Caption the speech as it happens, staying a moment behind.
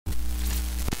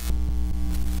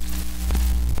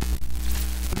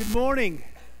Good morning.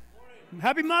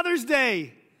 Happy Mother's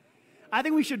Day. I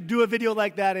think we should do a video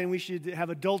like that, and we should have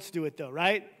adults do it, though,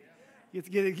 right? You have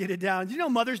to get it down. Do you know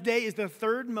Mother's Day is the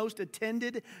third most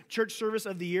attended church service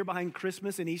of the year behind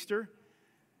Christmas and Easter?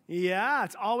 Yeah,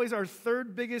 it's always our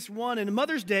third biggest one. And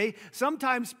Mother's Day,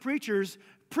 sometimes preachers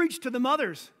preach to the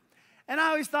mothers. And I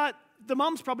always thought the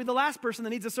mom's probably the last person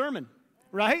that needs a sermon,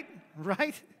 right?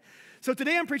 Right? So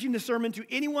today I'm preaching the sermon to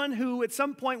anyone who at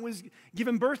some point was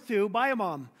given birth to by a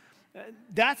mom.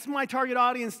 That's my target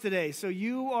audience today, so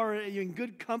you're in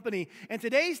good company. And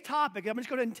today's topic, I'm just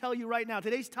going to tell you right now,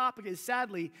 today's topic is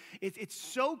sadly, it's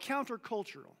so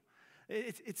countercultural.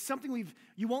 It's something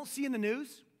you won't see in the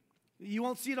news, you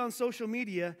won't see it on social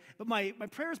media, but my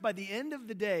prayer is by the end of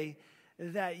the day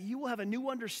that you will have a new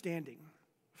understanding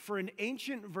for an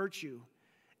ancient virtue,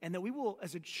 and that we will,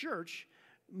 as a church,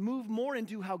 move more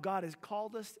into how God has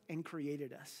called us and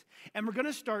created us. And we're going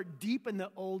to start deep in the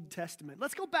Old Testament.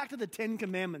 Let's go back to the Ten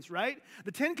Commandments, right?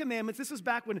 The Ten Commandments, this was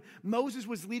back when Moses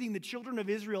was leading the children of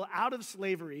Israel out of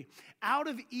slavery, out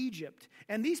of Egypt.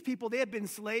 And these people, they had been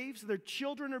slaves. Their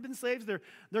children have been slaves.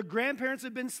 Their grandparents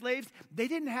have been slaves. They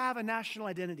didn't have a national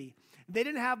identity. They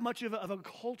didn't have much of a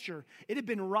culture. It had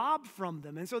been robbed from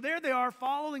them. And so there they are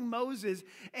following Moses,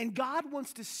 and God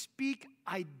wants to speak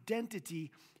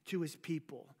identity to his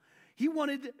people. He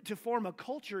wanted to form a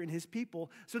culture in his people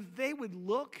so that they would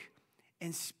look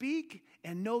and speak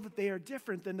and know that they are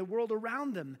different than the world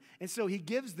around them. And so he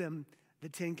gives them the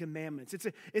Ten Commandments.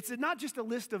 It's not just a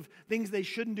list of things they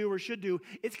shouldn't do or should do.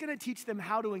 It's going to teach them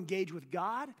how to engage with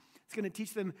God. It's going to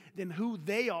teach them who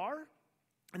they are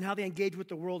and how they engage with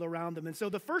the world around them. And so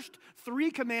the first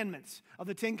three commandments of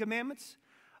the Ten Commandments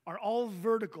are all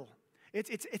vertical.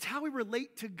 It's how we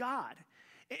relate to God.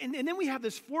 And then we have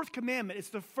this fourth commandment. It's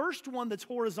the first one that's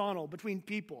horizontal between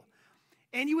people.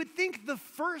 And you would think the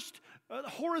first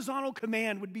horizontal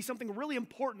command would be something really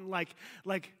important like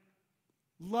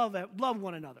love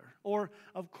one another. Or,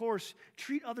 of course,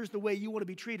 treat others the way you want to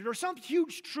be treated. Or some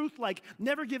huge truth like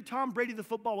never give Tom Brady the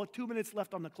football with 2 minutes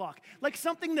left on the clock. Like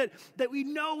something that we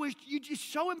know is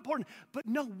so important. But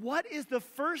no, what is the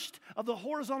first of the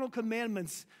horizontal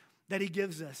commandments that he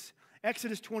gives us?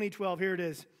 Exodus 20:12, here it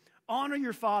is. Honor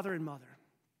your father and mother.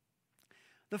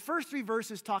 The first three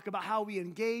verses talk about how we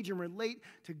engage and relate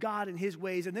to God in his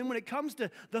ways. And then when it comes to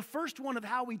the first one of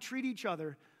how we treat each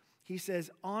other, he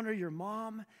says, honor your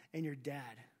mom and your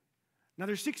dad. Now,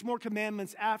 there's 6 more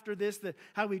commandments after this,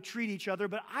 how we treat each other,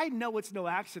 but I know it's no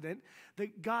accident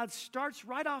that God starts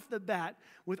right off the bat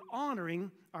with honoring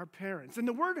our parents. And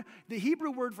the Hebrew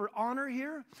word for honor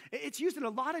here, it's used in a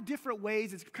lot of different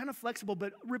ways. It's kind of flexible,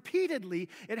 but repeatedly,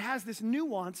 it has this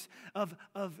nuance of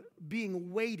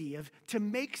being weighty, of to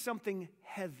make something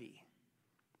heavy.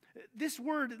 This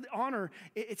word, honor,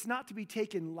 it's not to be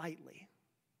taken lightly.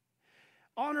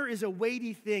 Honor is a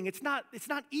weighty thing. It's not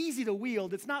easy to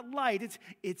wield. It's not light.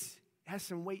 It has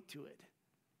some weight to it.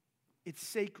 It's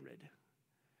sacred.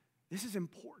 This is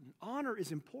important. Honor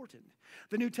is important.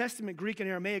 The New Testament, Greek and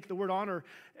Aramaic, the word honor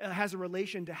has a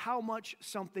relation to how much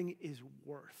something is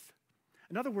worth.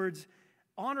 In other words,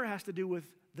 honor has to do with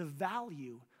the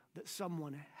value that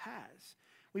someone has.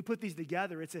 We put these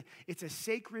together. It's a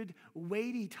sacred,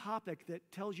 weighty topic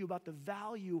that tells you about the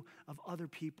value of other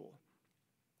people.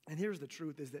 And here's the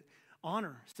truth, is that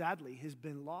honor, sadly, has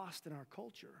been lost in our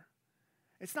culture.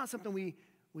 It's not something we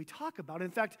talk about.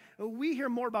 In fact, we hear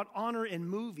more about honor in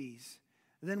movies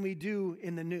than we do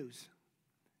in the news.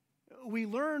 We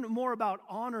learn more about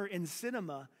honor in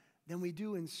cinema than we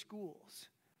do in schools.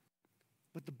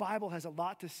 But the Bible has a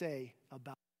lot to say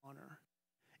about honor.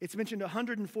 It's mentioned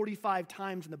 145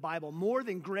 times in the Bible, more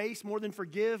than grace, more than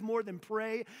forgive, more than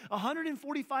pray.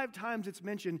 145 times it's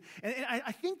mentioned. And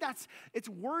I think it's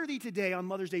worthy today on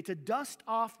Mother's Day to dust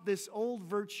off this old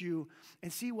virtue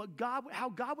and see how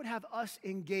God would have us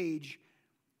engage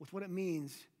with what it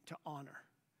means to honor.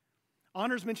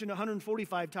 Honor is mentioned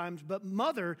 145 times, but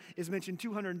mother is mentioned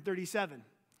 237,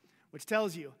 which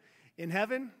tells you, in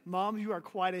heaven, mom, you are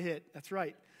quite a hit. That's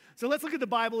right. So let's look at the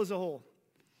Bible as a whole.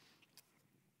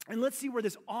 And let's see where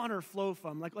this honor flow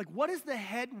from. Like what is the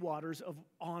headwaters of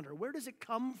honor? Where does it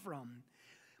come from?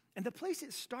 And the place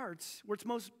it starts, where it's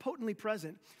most potently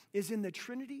present, is in the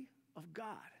Trinity of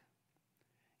God.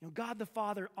 God the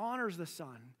Father honors the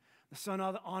Son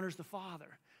honors the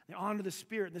Father. They honor the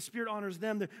Spirit, and the Spirit honors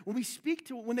them. When they speak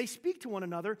to one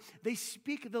another, they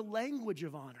speak the language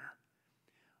of honor.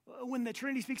 When the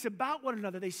Trinity speaks about one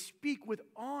another, they speak with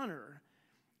honor,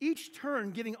 each turn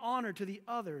giving honor to the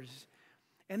others.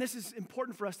 And this is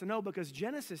important for us to know because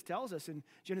Genesis tells us in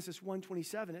Genesis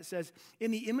 1:27, it says,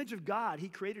 in the image of God, he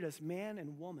created us man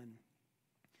and woman.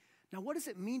 Now, what does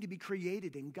it mean to be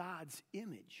created in God's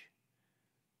image?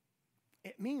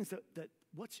 It means that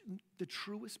what's the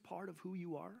truest part of who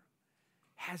you are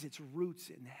has its roots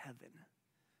in heaven.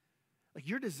 Like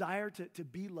your desire to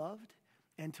be loved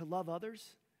and to love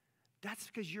others, that's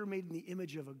because you're made in the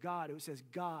image of a God who says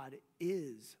God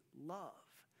is love.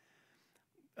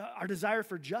 Our desire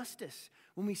for justice,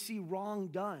 when we see wrong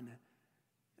done,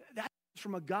 that's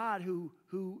from a God who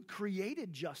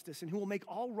created justice and who will make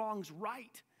all wrongs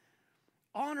right.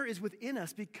 Honor is within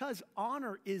us because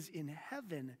honor is in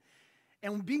heaven.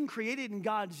 And being created in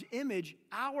God's image,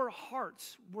 our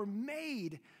hearts were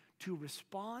made to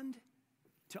respond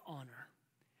to honor.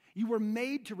 You were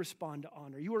made to respond to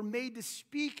honor. You were made to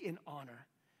speak in honor.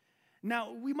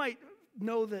 Now, we might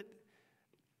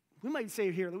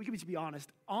say here that we can be honest.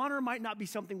 Honor might not be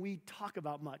something we talk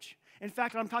about much. In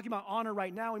fact, when I'm talking about honor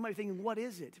right now, we might be thinking, what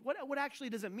is it? What actually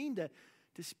does it mean to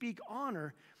speak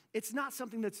honor? It's not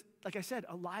something that's, like I said,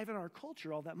 alive in our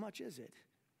culture all that much, is it?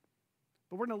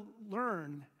 But we're going to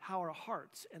learn how our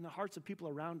hearts and the hearts of people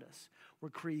around us were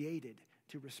created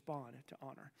to respond to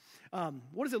honor.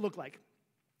 What does it look like?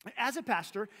 As a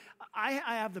pastor, I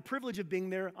have the privilege of being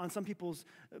there on some people's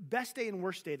best day and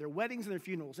worst day, their weddings and their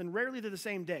funerals, and rarely they're the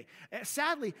same day.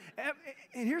 Sadly,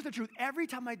 and here's the truth, every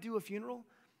time I do a funeral,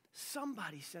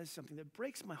 somebody says something that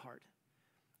breaks my heart.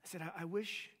 I said, I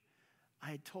wish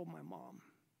I had told my mom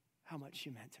how much she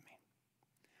meant to me.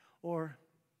 Or,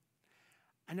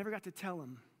 I never got to tell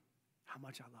him how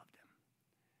much I loved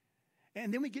him.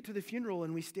 And then we get to the funeral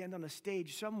and we stand on a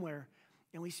stage somewhere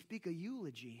and we speak a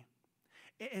eulogy.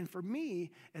 And for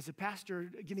me, as a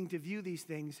pastor getting to view these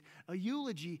things, a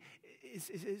eulogy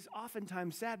is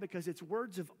oftentimes sad because it's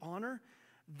words of honor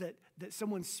that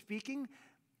someone's speaking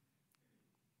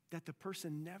that the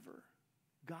person never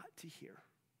got to hear.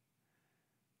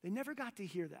 They never got to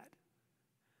hear that.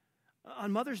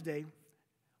 On Mother's Day,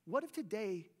 what if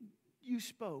today you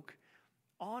spoke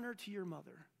honor to your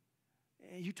mother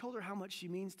and you told her how much she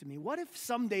means to me? What if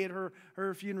someday at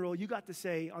her funeral you got to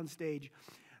say on stage,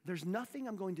 there's nothing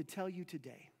I'm going to tell you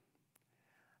today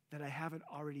that I haven't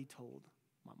already told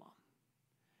my mom?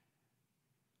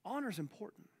 Honor is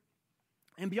important.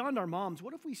 And beyond our moms,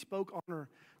 what if we spoke honor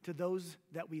to those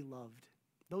that we loved,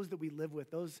 those that we live with,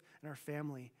 those in our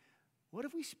family? What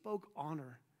if we spoke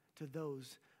honor to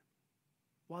those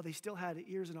while they still had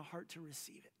ears and a heart to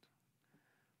receive it?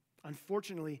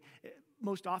 Unfortunately,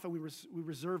 most often we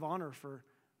reserve honor for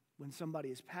when somebody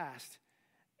is passed.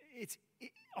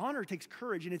 Honor takes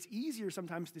courage, and it's easier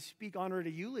sometimes to speak honor at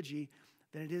a eulogy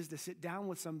than it is to sit down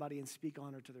with somebody and speak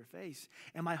honor to their face.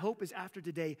 And my hope is after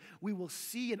today, we will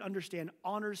see and understand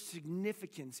honor's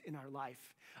significance in our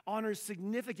life, honor's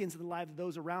significance in the lives of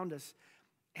those around us,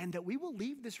 and that we will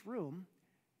leave this room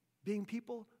being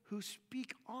people who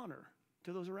speak honor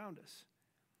to those around us.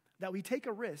 That we take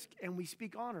a risk and we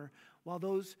speak honor while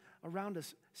those around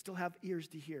us still have ears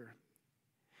to hear.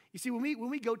 You see, when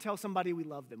we go tell somebody we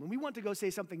love them, when we want to go say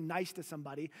something nice to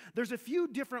somebody, there's a few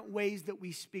different ways that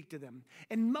we speak to them.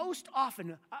 And most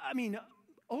often,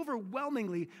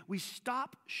 overwhelmingly, we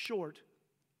stop short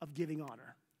of giving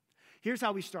honor. Here's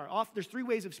how we start. There's three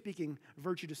ways of speaking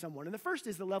virtue to someone. And the first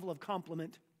is the level of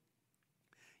compliment.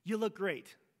 You look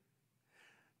great.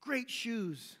 Great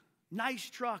shoes. Nice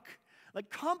truck. Like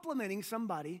complimenting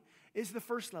somebody is the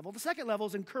first level. The second level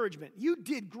is encouragement. You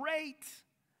did great.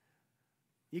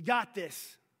 You got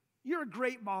this. You're a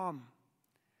great mom.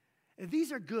 And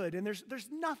these are good, and there's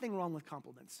nothing wrong with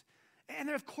compliments. And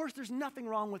of course, there's nothing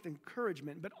wrong with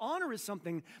encouragement, but honor is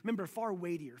something, remember, far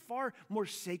weightier, far more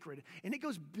sacred, and it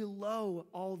goes below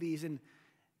all these and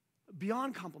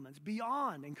beyond compliments,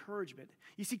 beyond encouragement.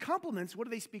 You see, compliments, what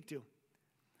do they speak to?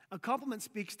 A compliment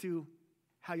speaks to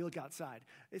how you look outside.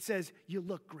 It says, you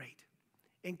look great.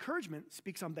 Encouragement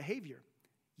speaks on behavior.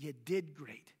 You did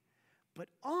great. But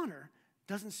honor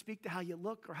doesn't speak to how you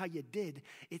look or how you did.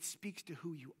 It speaks to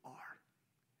who you are.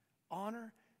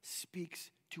 Honor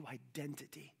speaks to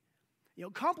identity. You know,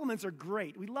 compliments are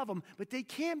great. We love them, but they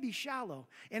can be shallow.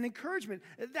 And encouragement,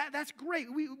 that's great.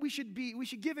 We should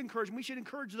give encouragement. We should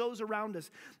encourage those around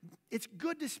us. It's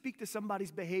good to speak to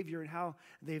somebody's behavior and how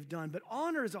they've done, but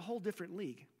honor is a whole different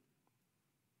league.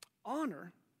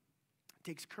 Honor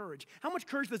takes courage. How much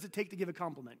courage does it take to give a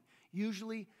compliment?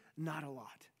 Usually not a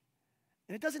lot.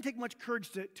 And it doesn't take much courage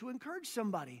to encourage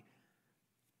somebody.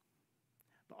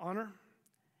 But honor,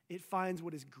 it finds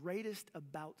what is greatest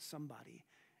about somebody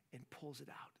and pulls it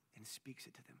out and speaks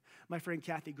it to them. My friend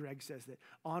Kathy Gregg says that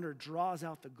honor draws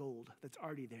out the gold that's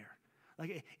already there.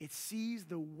 Like it sees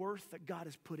the worth that God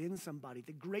has put in somebody,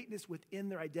 the greatness within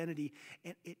their identity,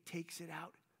 and it takes it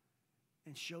out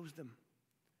and shows them.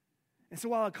 And so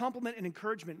while a compliment and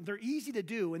encouragement, they're easy to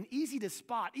do and easy to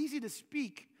spot, easy to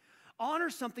speak, honor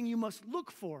is something you must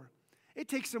look for. It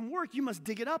takes some work. You must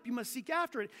dig it up. You must seek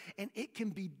after it. And it can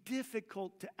be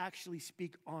difficult to actually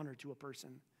speak honor to a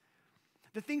person.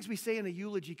 The things we say in a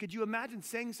eulogy, could you imagine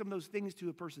saying some of those things to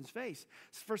a person's face?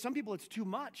 For some people, it's too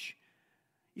much.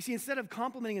 You see, instead of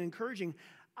complimenting and encouraging,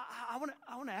 I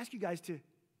want to ask you guys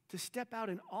to step out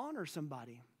and honor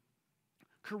somebody.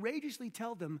 Courageously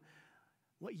tell them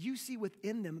what you see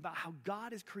within them about how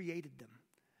God has created them,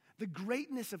 the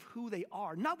greatness of who they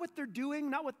are, not what they're doing,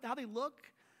 not how they look,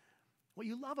 what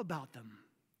you love about them.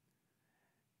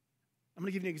 I'm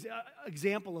going to give you an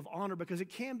example of honor because it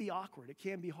can be awkward. It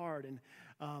can be hard. And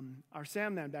our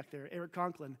Sam man back there, Eric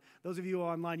Conklin, those of you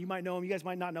online, you might know him. You guys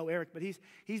might not know Eric, but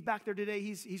he's back there today.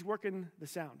 He's working the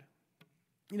sound.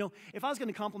 You know, if I was going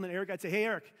to compliment Eric, I'd say, hey,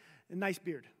 Eric, a nice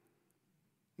beard.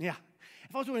 Yeah.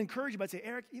 If I was going to encourage him, I'd say,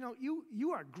 Eric, you know,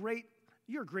 you are great.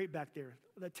 You're great back there.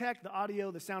 The tech, the audio,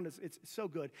 the sound, it's so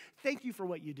good. Thank you for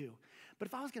what you do. But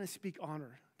if I was going to speak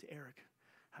honor to Eric,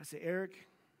 I'd say, Eric,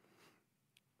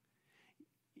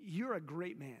 you're a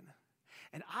great man.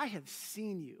 And I have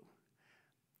seen you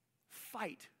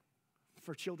fight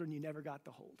for children you never got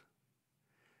to hold.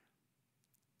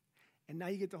 And now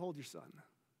you get to hold your son.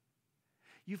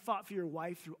 You fought for your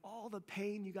wife through all the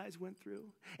pain you guys went through.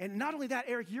 And not only that,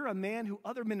 Eric, you're a man who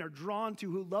other men are drawn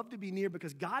to, who love to be near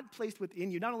because God placed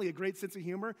within you not only a great sense of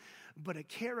humor, but a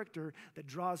character that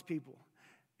draws people.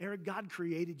 Eric, God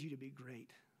created you to be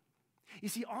great. You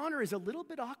see, honor is a little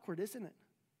bit awkward, isn't it?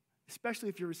 Especially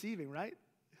if you're receiving, right?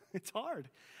 It's hard.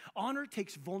 Honor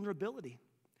takes vulnerability.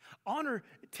 Honor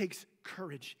takes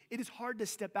courage. It is hard to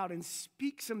step out and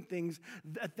speak some things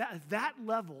at that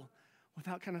level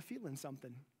without kind of feeling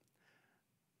something.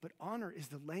 But honor is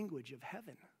the language of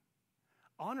heaven.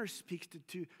 Honor speaks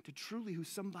to truly who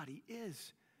somebody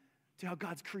is, to how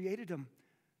God's created them,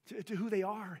 to who they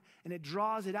are. And it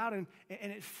draws it out and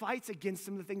it fights against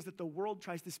some of the things that the world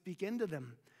tries to speak into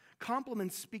them.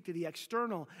 Compliments speak to the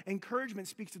external. Encouragement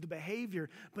speaks to the behavior.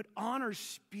 But honor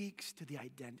speaks to the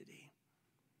identity.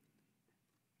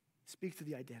 Speaks to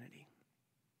the identity.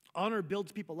 Honor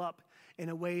builds people up in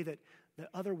a way that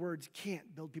other words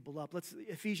can't build people up.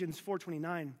 Ephesians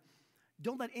 4:29.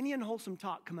 Don't let any unwholesome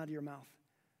talk come out of your mouth,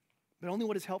 but only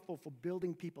what is helpful for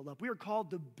building people up. We are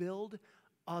called to build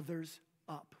others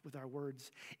up with our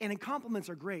words. And compliments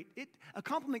are great. A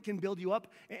compliment can build you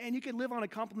up, and you can live on a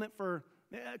compliment for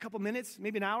a couple minutes,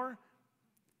 maybe an hour.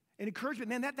 And encouragement,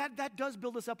 man, that does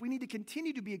build us up. We need to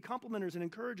continue to be complimenters and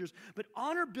encouragers. But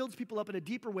honor builds people up in a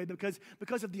deeper way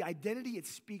because of the identity it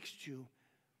speaks to,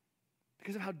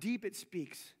 because of how deep it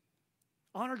speaks.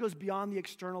 Honor goes beyond the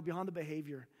external, beyond the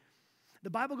behavior. The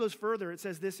Bible goes further. It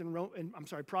says this in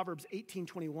Proverbs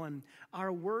 18:21.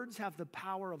 Our words have the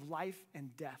power of life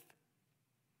and death.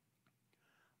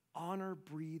 Honor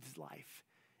breathes life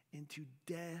into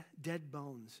dead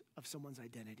bones of someone's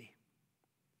identity.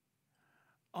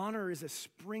 Honor is a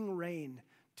spring rain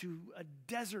to a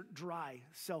desert dry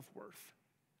self-worth.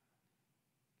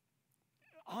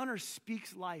 Honor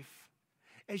speaks life.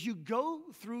 As you go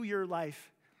through your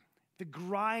life, the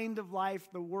grind of life,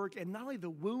 the work, and not only the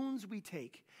wounds we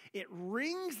take, it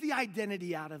wrings the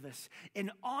identity out of us. And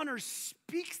honor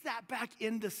speaks that back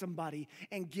into somebody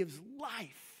and gives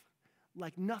life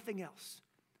like nothing else.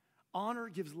 Honor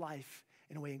gives life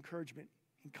in a way encouragement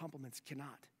and compliments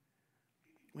cannot.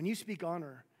 When you speak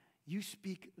honor, you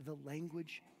speak the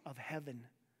language of heaven.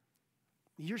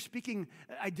 You're speaking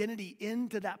identity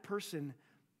into that person.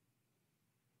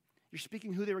 You're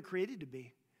speaking who they were created to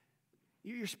be.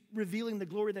 You're revealing the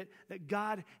glory that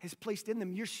God has placed in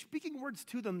them. You're speaking words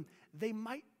to them they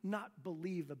might not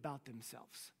believe about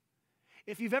themselves.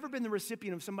 If you've ever been the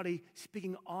recipient of somebody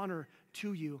speaking honor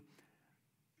to you,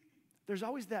 there's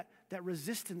always that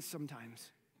resistance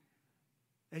sometimes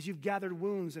as you've gathered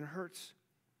wounds and hurts.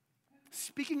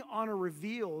 Speaking honor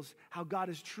reveals how God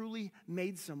has truly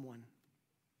made someone.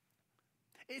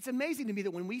 It's amazing to me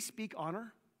that when we speak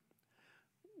honor,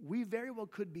 we very well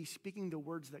could be speaking the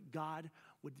words that God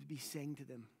would be saying to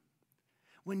them.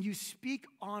 When you speak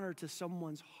honor to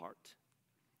someone's heart,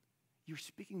 you're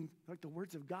speaking like the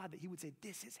words of God that he would say,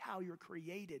 this is how you're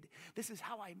created. This is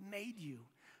how I made you.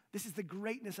 This is the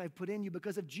greatness I've put in you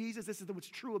because of Jesus. This is what's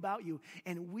true about you.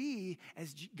 And we,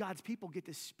 as God's people, get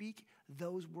to speak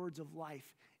those words of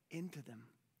life into them.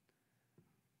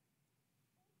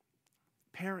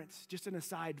 Parents, just an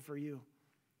aside for you.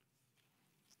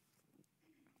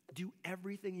 Do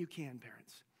everything you can,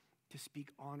 parents, to speak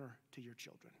honor to your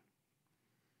children.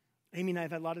 Amy and I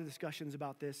have had a lot of discussions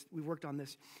about this. We worked on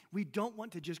this. We don't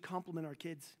want to just compliment our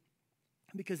kids.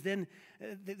 because then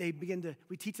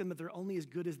we teach them that they're only as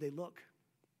good as they look.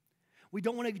 We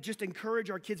don't want to just encourage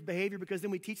our kids' behavior because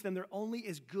then we teach them they're only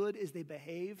as good as they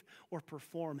behave or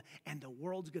perform, and the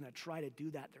world's going to try to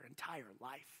do that their entire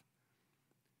life.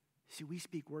 See, we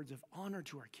speak words of honor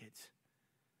to our kids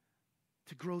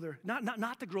to grow their,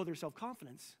 not to grow their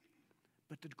self-confidence,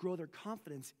 but to grow their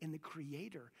confidence in the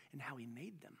Creator and how He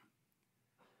made them.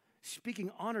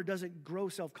 Speaking honor doesn't grow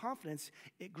self-confidence,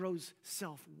 it grows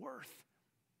self-worth,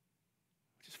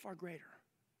 which is far greater.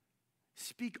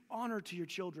 Speak honor to your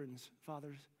children's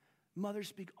fathers. Mothers,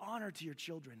 speak honor to your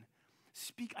children.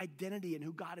 Speak identity in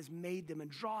who God has made them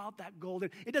and draw out that gold.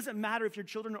 It doesn't matter if your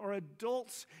children are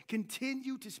adults.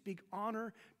 Continue to speak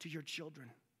honor to your children.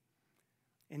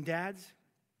 And dads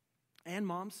and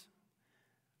moms,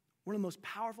 one of the most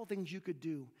powerful things you could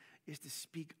do is to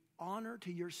speak honor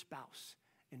to your spouse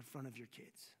in front of your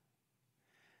kids.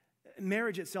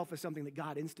 Marriage itself is something that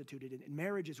God instituted, and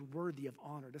marriage is worthy of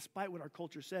honor, despite what our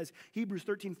culture says. Hebrews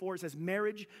 13:4 says,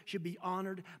 marriage should be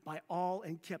honored by all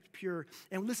and kept pure.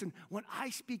 And listen, when I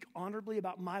speak honorably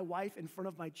about my wife in front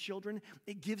of my children,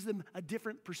 it gives them a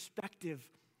different perspective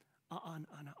on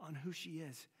who she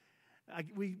is.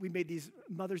 We made these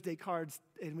Mother's Day cards,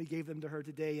 and we gave them to her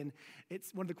today, and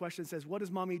it's one of the questions says, what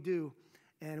does mommy do?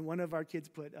 And one of our kids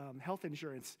put health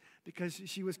insurance because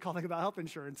she was calling about health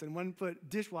insurance, and one put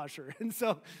dishwasher. And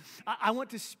so I want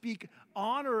to speak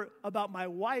honor about my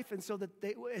wife, and so that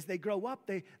as they grow up,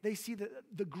 they see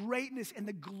the greatness and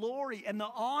the glory and the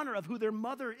honor of who their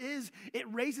mother is. It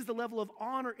raises the level of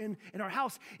honor in our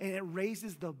house, and it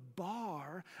raises the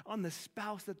bar on the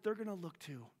spouse that they're going to look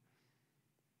to.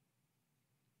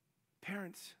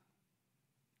 Parents,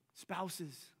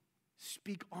 spouses,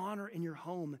 speak honor in your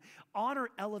home. Honor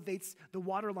elevates the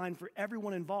waterline for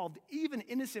everyone involved, even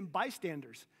innocent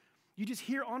bystanders. You just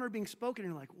hear honor being spoken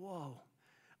and you're like, whoa,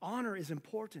 honor is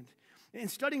important. In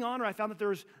studying honor, I found that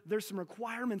there's some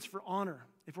requirements for honor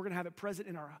if we're going to have it present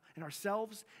in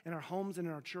ourselves, in our homes, and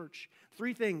in our church.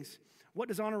 3 things. What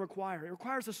does honor require? It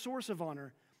requires a source of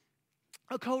honor,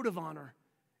 a code of honor,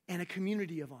 and a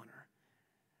community of honor.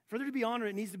 For there to be honor,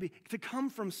 it needs to come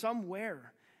from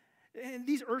somewhere. And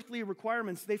these earthly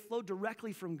requirements, they flow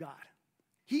directly from God.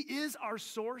 He is our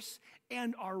source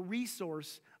and our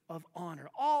resource of honor.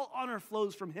 All honor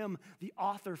flows from Him, the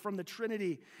author, from the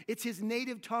Trinity. It's His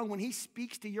native tongue. When He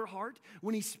speaks to your heart,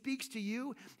 when He speaks to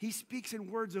you, He speaks in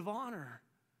words of honor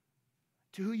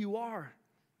to who you are.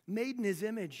 Made in His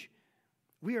image,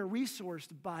 we are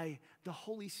resourced by the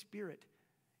Holy Spirit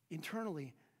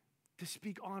internally to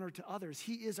speak honor to others.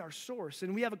 He is our source,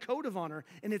 and we have a code of honor,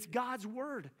 and it's God's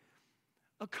word.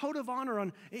 A code of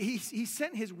honor he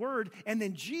sent His word, and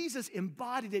then Jesus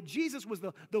embodied it. Jesus was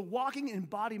the walking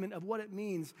embodiment of what it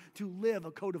means to live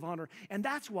a code of honor. And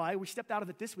that's why we stepped out of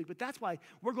it this week, but that's why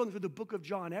we're going through the book of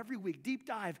John every week, deep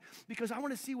dive, because I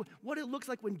want to see what it looks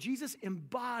like when Jesus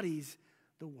embodies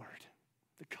the word,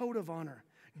 the code of honor.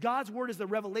 God's word is the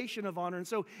revelation of honor. And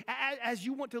so as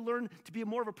you want to learn to be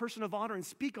more of a person of honor and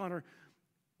speak honor,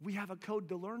 we have a code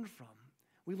to learn from.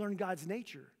 We learn God's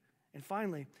nature. And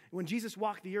finally, when Jesus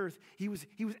walked the earth, he was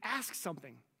asked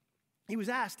something. He was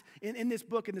asked in this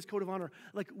book, in this code of honor,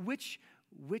 like which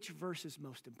verse is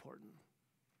most important?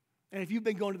 And if you've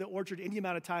been going to the orchard any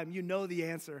amount of time, you know the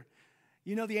answer.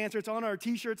 You know the answer. It's on our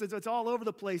t-shirts. It's all over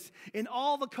the place. In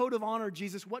all the code of honor,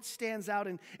 Jesus, what stands out?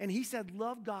 And He said,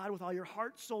 love God with all your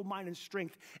heart, soul, mind, and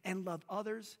strength, and love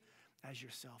others as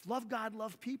yourself. Love God,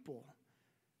 love people.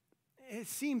 It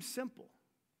seems simple,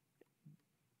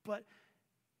 but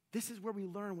this is where we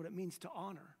learn what it means to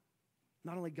honor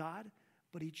not only God,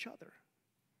 but each other.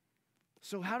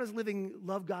 So how does living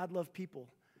love God, love people,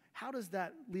 how does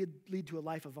that lead to a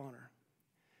life of honor?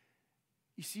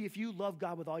 You see, if you love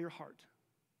God with all your heart,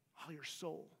 all your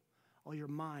soul, all your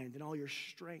mind, and all your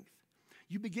strength,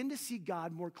 you begin to see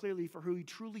God more clearly for who He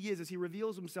truly is as He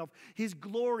reveals Himself, His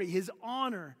glory, His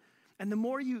honor. And the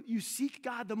more you seek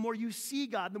God, the more you see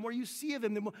God, the more you see of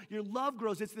Him, the more your love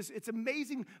grows. It's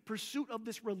amazing pursuit of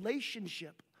this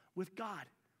relationship with God.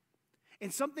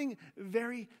 And something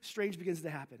very strange begins to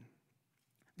happen.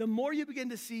 The more you begin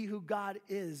to see who God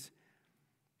is,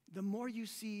 the more you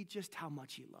see just how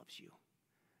much He loves you,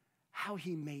 how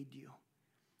He made you.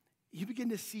 You begin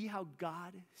to see how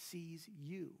God sees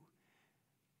you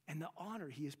and the honor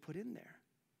He has put in there.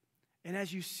 And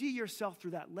as you see yourself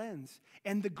through that lens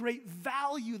and the great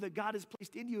value that God has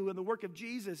placed in you in the work of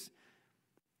Jesus,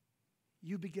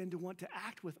 you begin to want to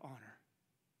act with honor.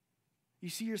 You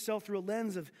see yourself through a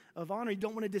lens of honor. You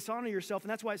don't want to dishonor yourself. And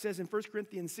that's why it says in 1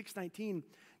 Corinthians 6:19,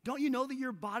 don't you know that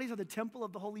your bodies are the temple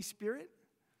of the Holy Spirit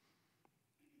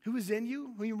who is in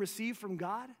you, who you receive from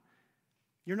God?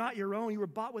 You're not your own. You were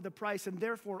bought with a price, and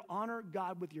therefore honor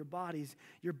God with your bodies.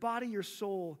 Your body, your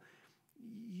soul,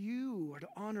 you are to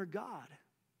honor God.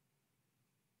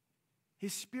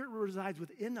 His Spirit resides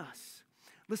within us.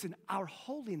 Listen, our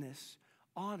holiness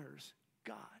honors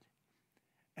God,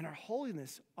 and our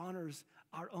holiness honors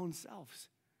our own selves.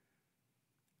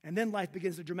 And then life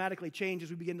begins to dramatically change as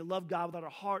we begin to love God with our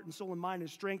heart and soul and mind and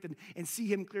strength and see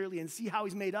Him clearly and see how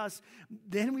He's made us.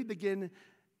 Then we begin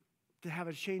to have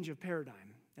a change of paradigm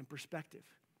and perspective,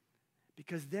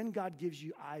 because then God gives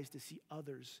you eyes to see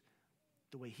others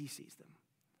the way He sees them.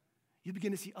 You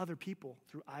begin to see other people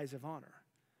through eyes of honor.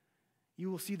 You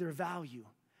will see their value.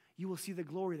 You will see the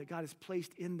glory that God has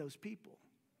placed in those people.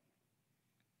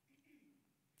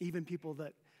 Even people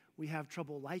that we have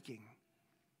trouble liking.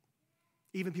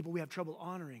 Even people we have trouble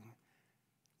honoring.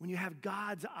 When you have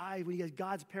God's eye, when you have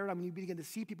God's paradigm, when you begin to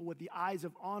see people with the eyes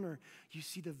of honor, you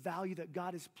see the value that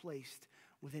God has placed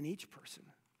within each person.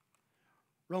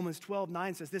 Romans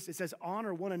 12:9 says this. It says,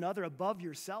 honor one another above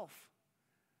yourself.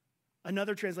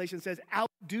 Another translation says,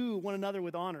 outdo one another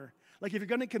with honor. Like if you're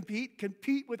going to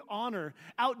compete with honor.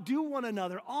 Outdo one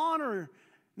another. Honor.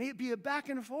 May it be a back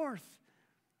and forth.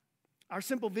 Our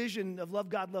simple vision of love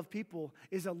God, love people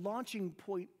is a launching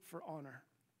point for honor.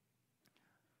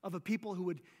 Of a people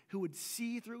who would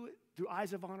see through it, through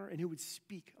eyes of honor, and who would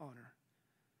speak honor.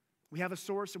 We have a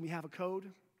source and we have a code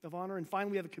of honor, and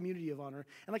finally we have a community of honor.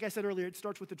 And like I said earlier, it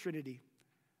starts with the Trinity.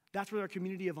 That's where our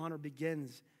community of honor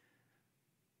begins.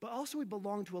 But also we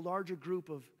belong to a larger group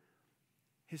of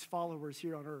His followers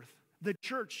here on earth. The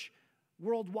church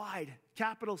worldwide,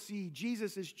 capital C,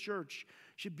 Jesus' church,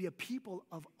 should be a people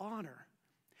of honor.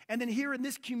 And then here in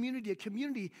this community, a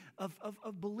community of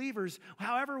believers,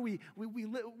 however we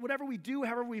live, whatever we do,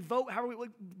 however we vote,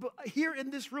 here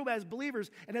in this room as believers,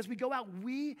 and as we go out,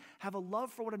 we have a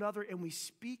love for one another and we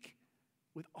speak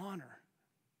with honor.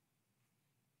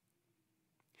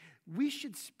 We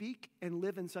should speak and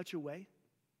live in such a way,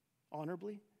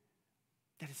 honorably,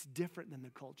 that it's different than the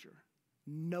culture,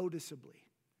 noticeably.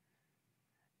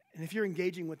 And if you're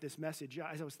engaging with this message,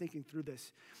 as I was thinking through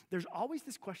this, there's always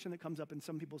this question that comes up in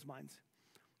some people's minds.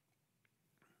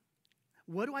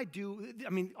 What do I do?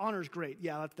 I mean, honor is great.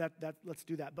 Yeah, let's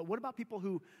do that. But what about people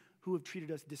who have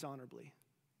treated us dishonorably?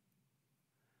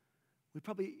 We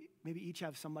probably maybe each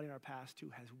have somebody in our past who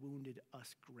has wounded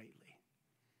us greatly.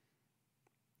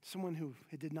 Someone who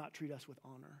did not treat us with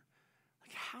honor.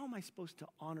 Like, how am I supposed to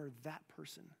honor that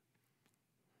person?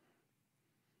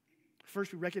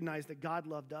 First, we recognize that God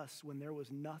loved us when there was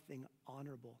nothing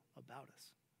honorable about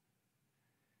us.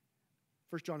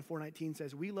 1 John 4:19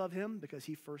 says, we love Him because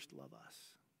He first loved us.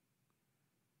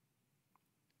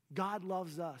 God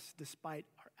loves us despite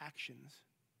our actions.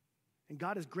 And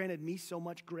God has granted me so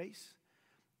much grace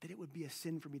that it would be a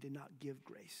sin for me to not give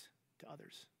grace to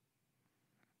others.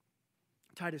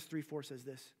 Titus 3:4 says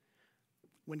this,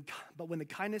 but when the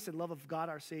kindness and love of God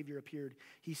our Savior appeared,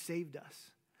 He saved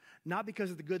us. Not because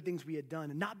of the good things we had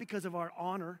done, and not because of our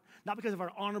honor, not because of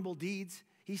our honorable deeds.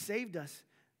 He saved us.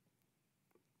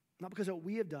 Not because of what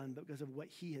we have done, but because of what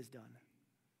He has done.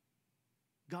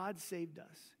 God saved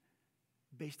us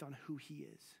based on who He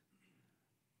is,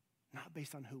 not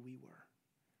based on who we were.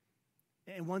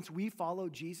 And once we follow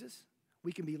Jesus,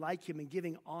 we can be like Him in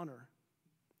giving honor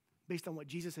based on what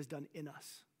Jesus has done in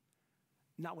us,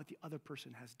 not what the other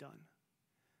person has done.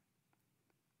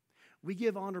 We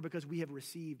give honor because we have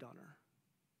received honor.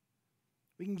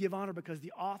 We can give honor because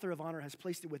the author of honor has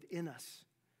placed it within us.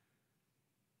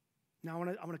 Now,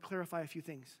 I want to clarify a few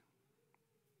things.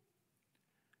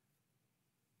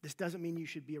 This doesn't mean you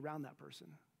should be around that person.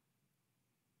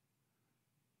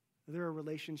 There are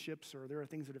relationships or there are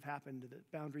things that have happened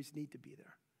that boundaries need to be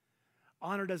there.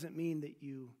 Honor doesn't mean that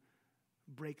you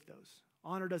break those.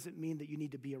 Honor doesn't mean that you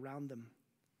need to be around them.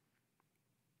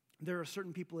 There are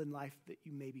certain people in life that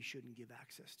you maybe shouldn't give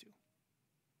access to.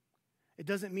 It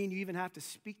doesn't mean you even have to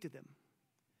speak to them.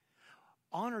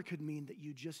 Honor could mean that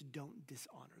you just don't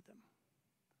dishonor them.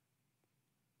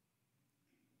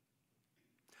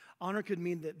 Honor could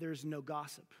mean that there's no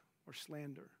gossip or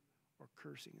slander or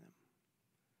cursing them.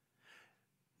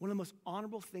 One of the most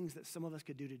honorable things that some of us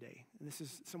could do today, and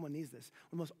someone needs this,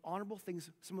 one of the most honorable things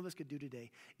some of us could do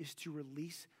today is to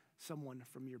release someone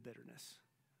from your bitterness.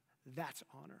 That's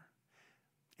honor.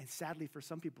 And sadly, for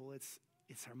some people, it's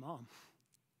our mom.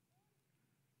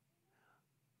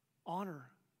 Honor,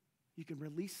 you can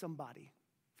release somebody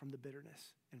from the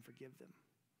bitterness and forgive them.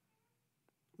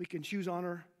 We can choose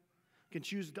honor, can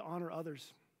choose to honor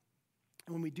others.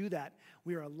 And when we do that,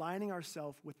 we are aligning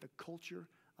ourselves with the culture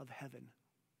of heaven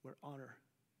where honor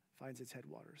finds its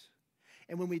headwaters.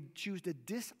 And when we choose to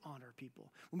dishonor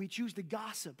people, when we choose to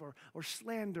gossip or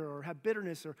slander or have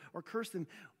bitterness or curse them,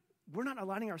 we're not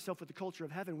aligning ourselves with the culture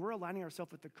of heaven. We're aligning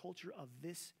ourselves with the culture of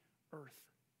this earth.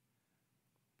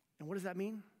 And what does that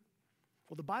mean?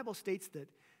 Well, the Bible states that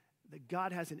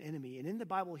God has an enemy. And in the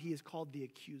Bible, he is called the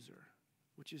accuser,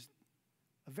 which is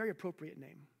a very appropriate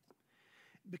name.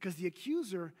 Because the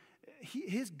accuser,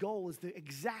 his goal is the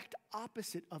exact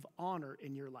opposite of honor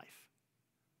in your life.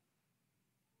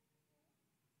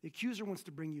 The accuser wants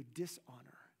to bring you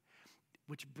dishonor,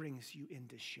 which brings you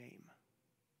into shame.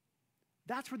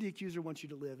 That's where the accuser wants you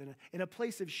to live, in a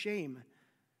place of shame,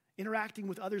 interacting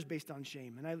with others based on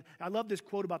shame. And I love this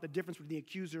quote about the difference between the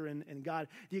accuser and God.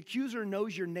 The accuser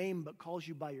knows your name but calls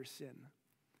you by your sin.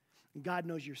 And God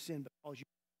knows your sin but calls you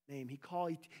by your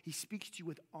name. He speaks to you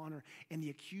with honor, and the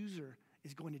accuser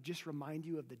is going to just remind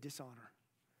you of the dishonor.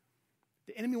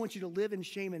 The enemy wants you to live in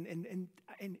shame, and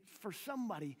for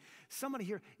somebody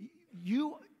here,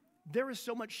 there is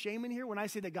so much shame in here. When I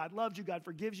say that God loves you, God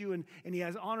forgives you, and he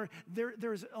has honor,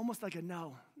 there's almost like a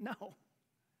no.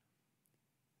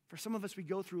 For some of us, we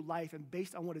go through life, and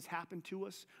based on what has happened to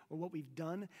us or what we've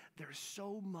done, there's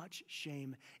so much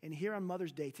shame. And here on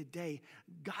Mother's Day today,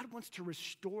 God wants to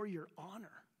restore your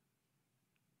honor.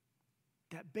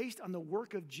 That based on the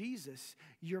work of Jesus,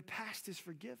 your past is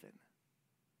forgiven.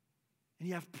 And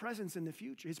you have presence in the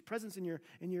future, his presence in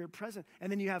your present,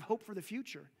 and then you have hope for the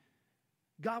future.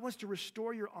 God wants to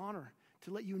restore your honor,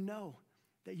 to let you know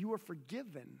that you are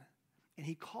forgiven. And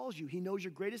he calls you, he knows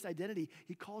your greatest identity.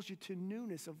 He calls you to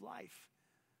newness of life.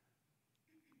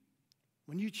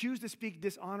 When you choose to speak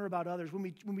dishonor about others, when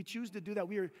we choose to do that,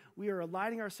 we are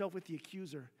aligning ourselves with the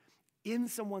accuser in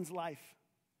someone's life.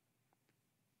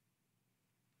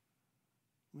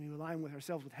 When we align with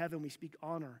ourselves with heaven, we speak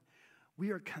honor.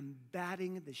 We are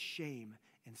combating the shame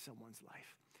in someone's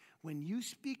life. When you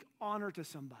speak honor to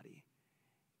somebody,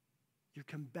 you're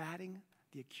combating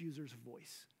the accuser's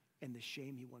voice and the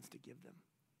shame he wants to give them.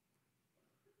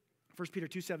 1 Peter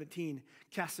 2:17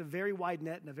 casts a very wide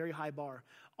net and a very high bar.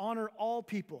 Honor all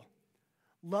people.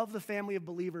 Love the family of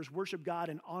believers. Worship God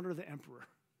and honor the emperor.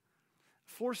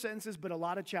 4 sentences, but a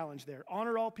lot of challenge there.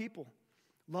 Honor all people.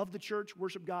 Love the church.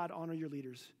 Worship God. Honor your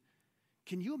leaders.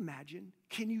 Can you imagine?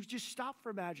 Can you just stop for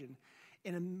and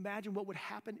imagine what would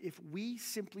happen if we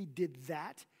simply did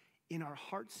that in our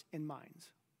hearts and minds?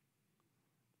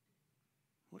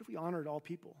 What if we honored all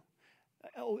people?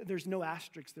 Oh, there's no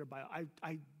asterisks there.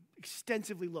 I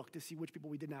extensively looked to see which people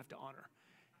we didn't have to honor.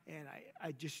 And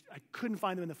I couldn't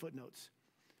find them in the footnotes.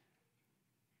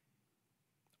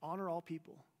 Honor all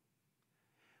people.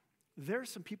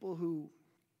 There's some people who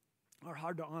are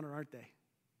hard to honor, aren't they?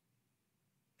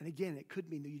 And again, it could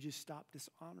mean that you just stop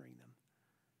dishonoring them.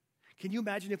 Can you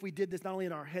imagine if we did this not only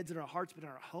in our heads and our hearts, but in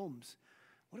our homes?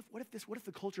 What if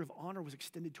the culture of honor was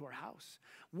extended to our house?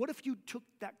 What if you took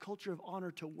that culture of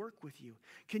honor to work with you?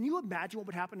 Can you imagine what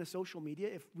would happen to social media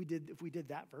if we did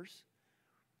that verse?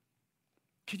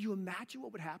 Could you imagine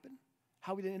what would happen?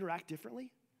 How we'd interact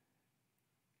differently?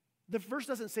 The verse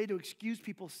doesn't say to excuse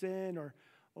people's sin or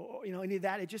any of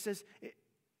that. It just says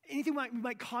anything we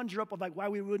might conjure up of like why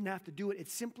we wouldn't have to do it. It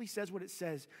simply says what it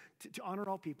says to honor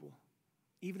all people,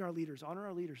 even our leaders. Honor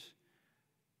our leaders.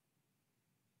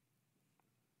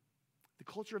 The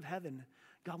culture of heaven,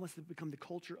 God wants to become the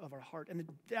culture of our heart. And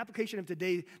the application of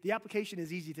today, the application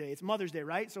is easy today. It's Mother's Day,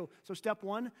 right? So step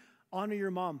 1, honor your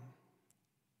mom.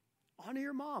 Honor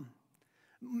your mom.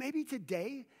 Maybe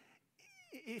today,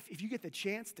 if you get the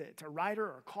chance to write her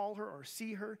or call her or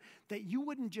see her, that you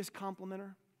wouldn't just compliment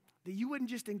her, that you wouldn't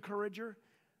just encourage her,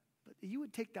 but that you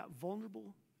would take that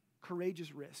vulnerable,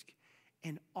 courageous risk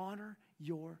and honor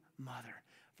your mother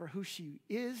for who she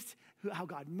is, how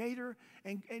God made her,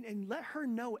 and let her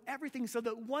know everything so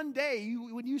that one day,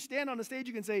 when you stand on the stage,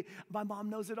 you can say, my mom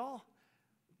knows it all.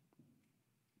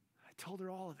 I told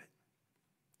her all of it.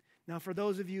 Now, for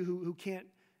those of you who can't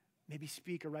maybe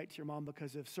speak or write to your mom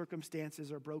because of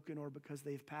circumstances are broken or because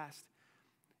they've passed,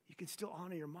 you can still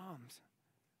honor your moms.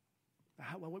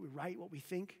 What we write, what we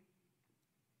think,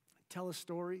 tell a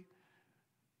story.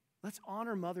 Let's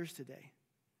honor mothers today.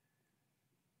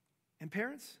 And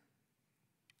parents,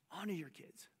 honor your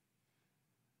kids.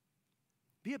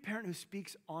 Be a parent who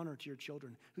speaks honor to your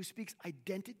children, who speaks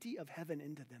identity of heaven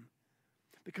into them.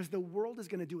 Because the world is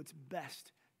going to do its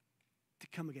best to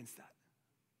come against that.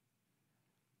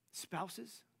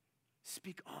 Spouses,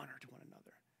 speak honor to one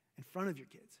another in front of your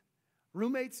kids.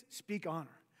 Roommates, speak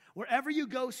honor. Wherever you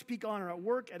go, speak honor. At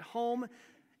work, at home.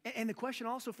 And the question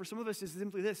also for some of us is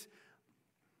simply this.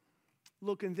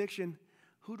 Little conviction.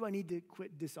 Who do I need to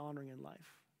quit dishonoring in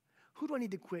life? Who do I need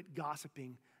to quit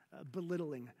gossiping,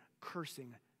 belittling,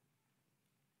 cursing.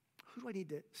 Who do I need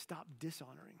to stop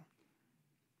dishonoring?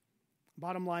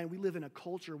 Bottom line, we live in a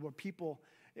culture where people,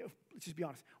 let's just be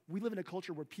honest, we live in a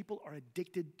culture where people are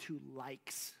addicted to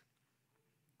likes.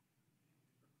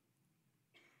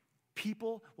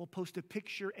 People will post a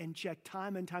picture and check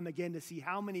time and time again to see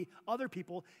how many other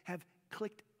people have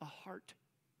clicked a heart.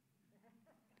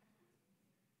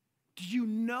 Do you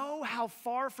know how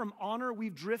far from honor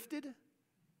we've drifted?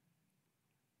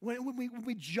 When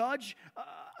we judge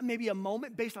maybe a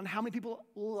moment based on how many people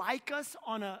like us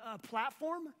on a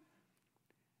platform,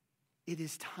 it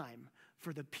is time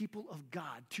for the people of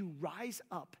God to rise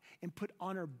up and put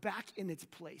honor back in its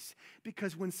place.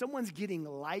 Because when someone's getting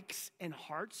likes and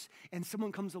hearts and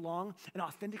someone comes along and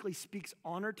authentically speaks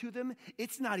honor to them,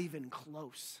 it's not even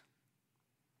close.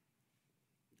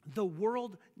 The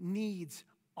world needs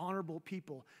honorable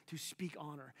people to speak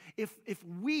honor. If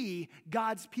we,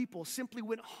 God's people, simply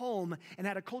went home and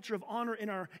had a culture of honor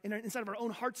inside of our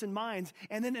own hearts and minds,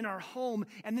 and then in our home,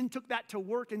 and then took that to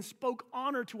work and spoke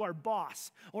honor to our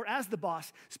boss, or as the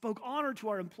boss, spoke honor to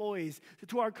our employees,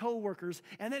 to our coworkers,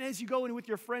 and then as you go in with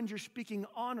your friends, you're speaking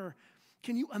honor.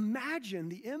 Can you imagine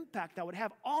the impact that would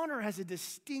have? Honor has a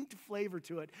distinct flavor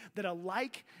to it that a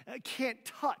like can't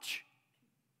touch.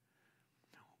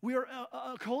 We are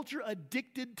a culture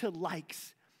addicted to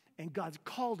likes, and God's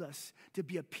called us to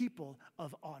be a people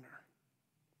of honor.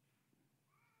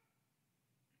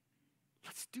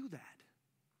 Let's do that.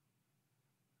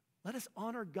 Let us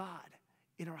honor God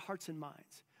in our hearts and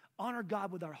minds. Honor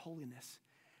God with our holiness.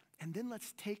 And then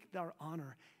let's take our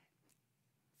honor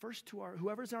first to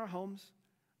whoever's in our homes,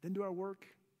 then to our work.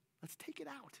 Let's take it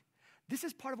out. This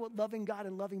is part of what loving God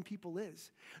and loving people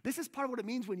is. This is part of what it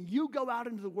means when you go out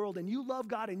into the world and you love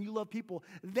God and you love people.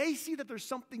 They see that there's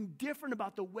something different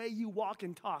about the way you walk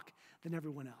and talk than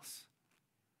everyone else.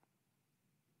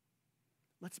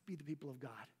 Let's be the people of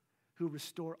God who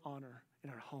restore honor in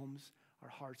our homes, our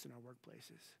hearts, and our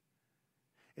workplaces.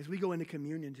 As we go into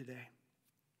communion today,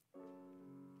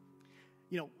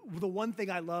 the one thing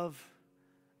I love,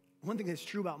 one thing that's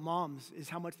true about moms is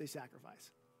how much they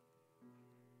sacrifice.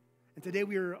 And today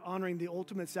we are honoring the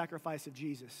ultimate sacrifice of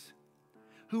Jesus,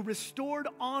 who restored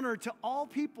honor to all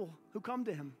people who come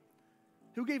to him,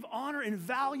 who gave honor and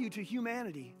value to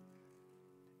humanity.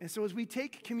 And so as we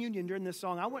take communion during this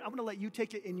song, I'm going to let you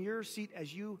take it in your seat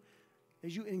as you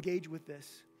engage with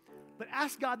this. But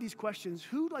ask God these questions.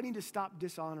 Who do I need to stop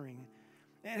dishonoring?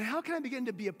 And how can I begin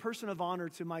to be a person of honor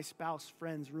to my spouse,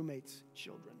 friends, roommates,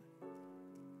 children?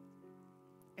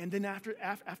 And then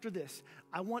after this,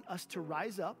 I want us to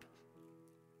rise up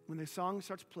when the song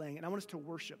starts playing, and I want us to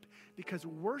worship, because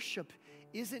worship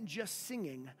isn't just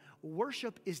singing.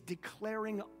 Worship is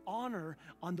declaring honor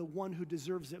on the one who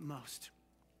deserves it most.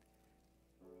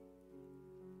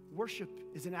 Worship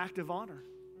is an act of honor.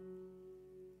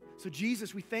 So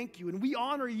Jesus, we thank you, and we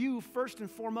honor you first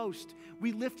and foremost.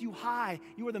 We lift you high.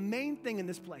 You are the main thing in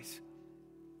this place.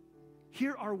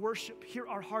 Hear our worship, hear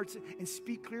our hearts, and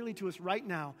speak clearly to us right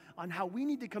now on how we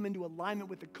need to come into alignment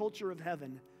with the culture of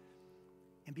heaven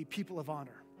and be people of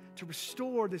honor, to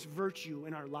restore this virtue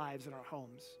in our lives and our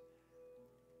homes.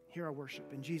 Hear our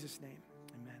worship in Jesus' name.